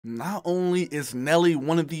Not only is Nelly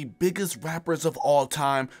one of the biggest rappers of all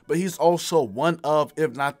time, but he's also one of,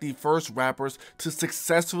 if not the first rappers to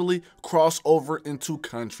successfully cross over into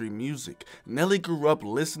country music. Nelly grew up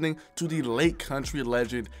listening to the late country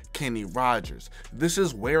legend Kenny Rogers. This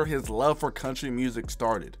is where his love for country music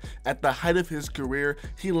started. At the height of his career,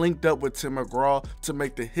 he linked up with Tim McGraw to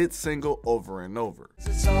make the hit single Over and Over.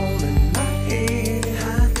 It's all in my head.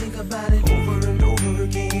 I think about it over and over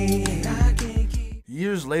again. I can't keep.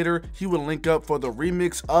 Years later, he would link up for the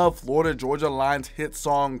remix of Florida Georgia Line's hit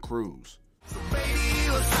song Cruise. So baby,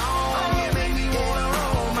 you a song, you make me wanna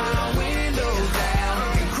roll my windows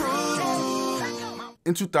down and cruise.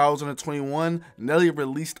 In 2021, Nelly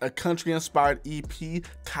released a country-inspired EP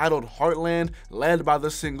titled Heartland, led by the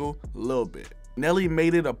single Lil Bit. Nelly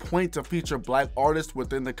made it a point to feature black artists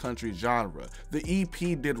within the country genre. The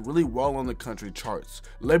EP did really well on the country charts.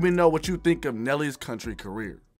 Let me know what you think of Nelly's country career.